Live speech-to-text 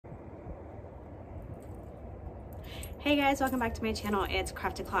Hey guys, welcome back to my channel. It's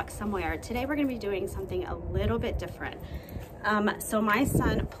Crafted Clock Somewhere. Today we're going to be doing something a little bit different. So my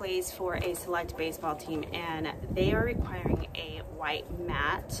son plays for a select baseball team and they are requiring a white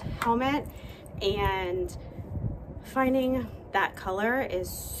matte helmet, and finding that color is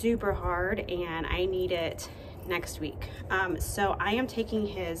super hard and I need it next week. So I am taking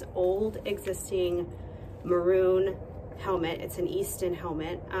his old existing maroon helmet. It's an Easton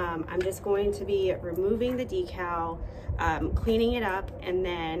helmet. I'm just going to be removing the decal, cleaning it up, and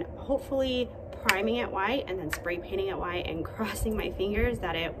then hopefully priming it white and then spray painting it white and crossing my fingers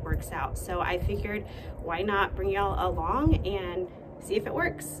that it works out. So I figured, why not bring y'all along and see if it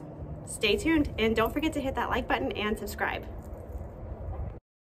works. Stay tuned and don't forget to hit that like button and subscribe.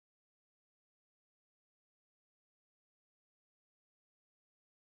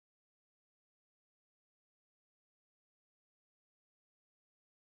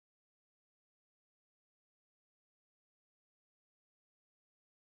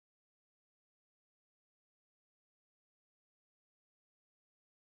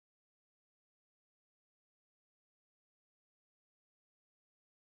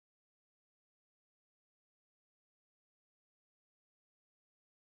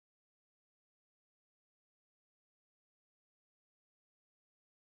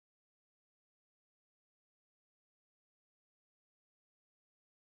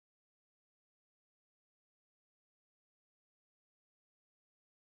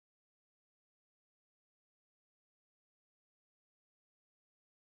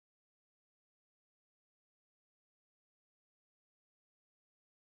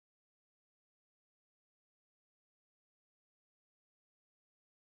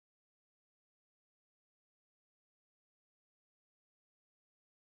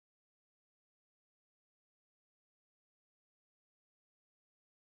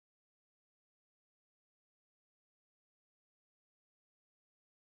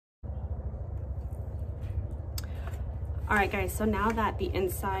 All right guys, so now that the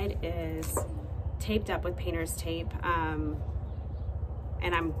inside is taped up with painter's tape, and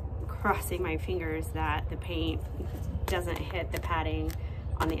I'm crossing my fingers that the paint doesn't hit the padding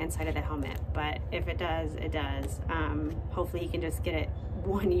on the inside of the helmet, but if it does, it does. Hopefully you can just get it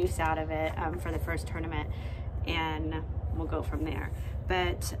one use out of it for the first tournament, and we'll go from there.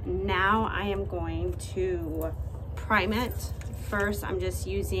 But now I am going to prime it. First, I'm just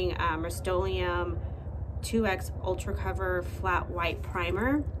using rust-oleum 2X Ultra Cover Flat White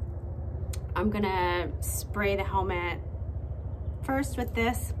Primer. I'm gonna spray the helmet first with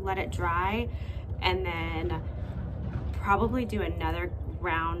this, let it dry, and then probably do another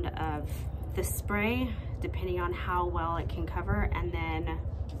round of the spray depending on how well it can cover, and then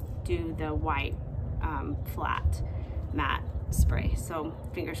do the white flat matte spray. So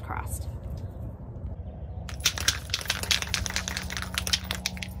fingers crossed.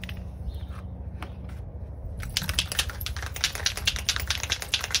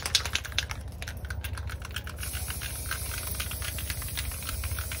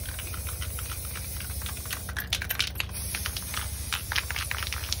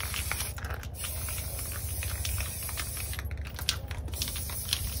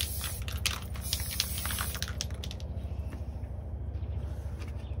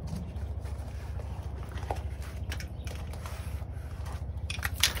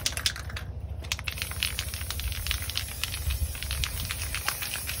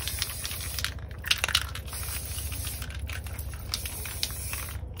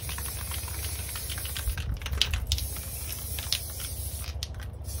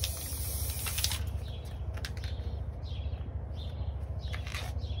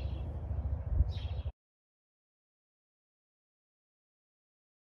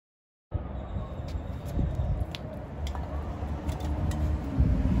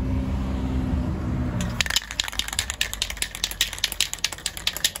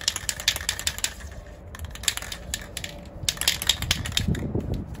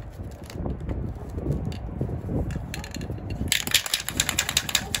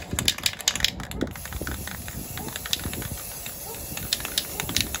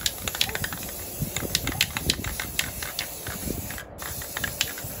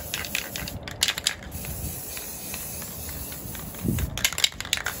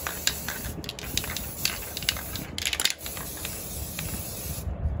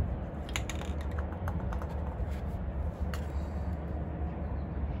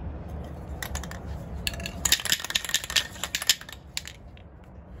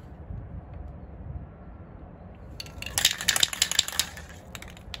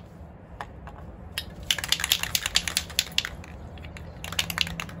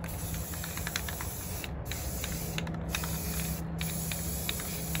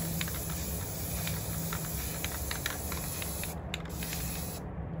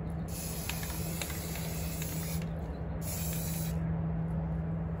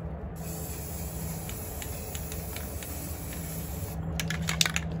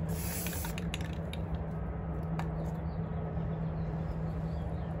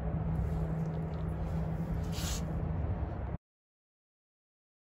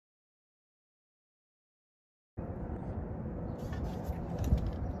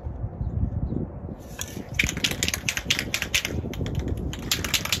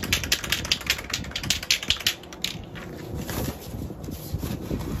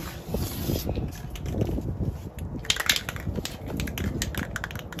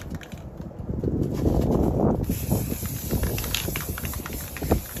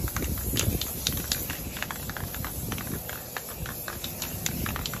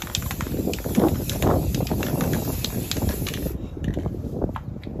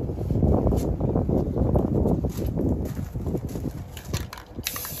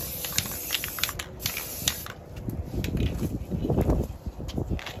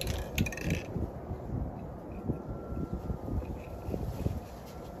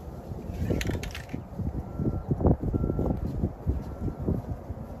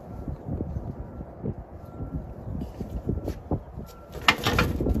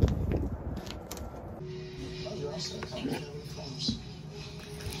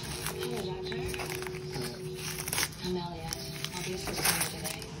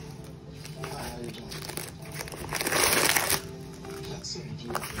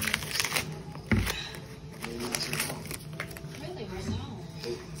 Really? Where's home?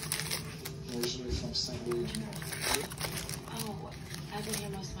 Originally from St. Louis, New York. Oh, I've been here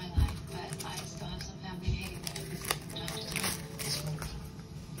most of my life, but I still have some family hating there. It's wonderful.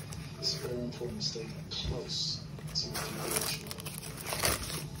 It's very important to stay close to the original.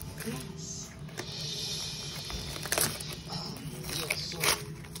 Yes. Yeah, so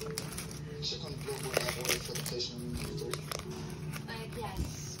check on the billboard I ordered for the patient in room 3.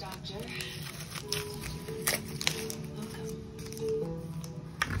 Yes, doctor.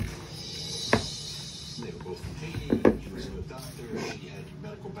 They were both from Haiti. He was a good doctor. She had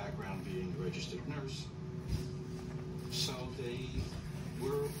medical background being a registered nurse. So they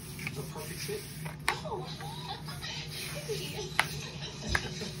were the perfect fit. Oh,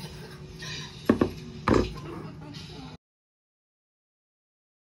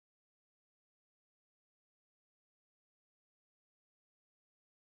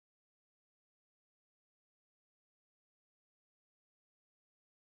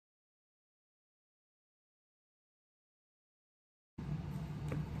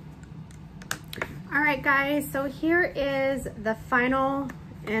 All right, guys, so here is the final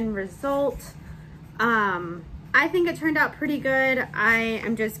end result. I think it turned out pretty good. I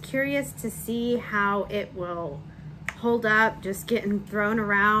am just curious to see how it will hold up, just getting thrown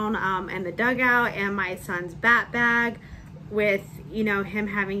around in the dugout, and my son's bat bag with, you know, him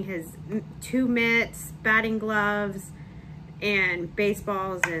having his 2 mitts, batting gloves, and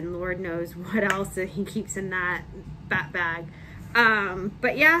baseballs, and Lord knows what else that he keeps in that bat bag.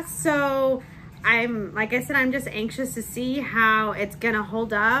 But yeah, so like I said, I'm just anxious to see how it's gonna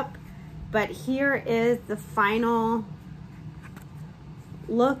hold up. But here is the final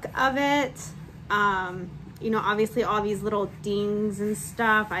look of it. You know, obviously all these little dings and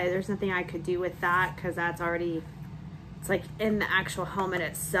stuff, there's nothing I could do with that because that's already, it's like in the actual helmet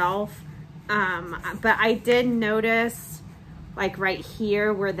itself. But I did notice like right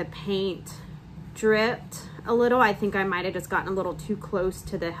here where the paint dripped a little. I think I might have just gotten a little too close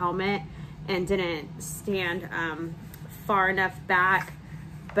to the helmet and didn't stand far enough back.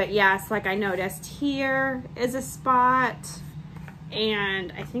 But yes, like I noticed here is a spot,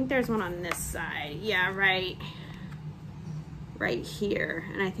 and I think there's one on this side. Yeah, right here.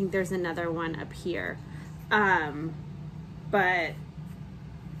 And I think there's another one up here. But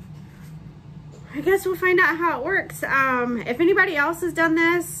I guess we'll find out how it works. If anybody else has done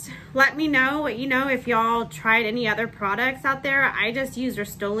this, let me know. You know, if y'all tried any other products out there. I just use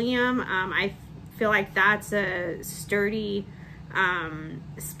rust-oleum. I feel like that's a sturdy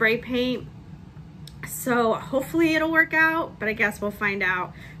spray paint, so hopefully it'll work out, but I guess we'll find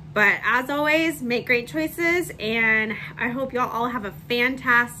out. But as always, make great choices, and I hope y'all all have a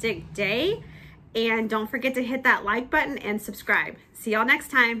fantastic day, and don't forget to hit that like button and subscribe. See y'all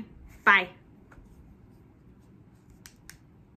next time. Bye.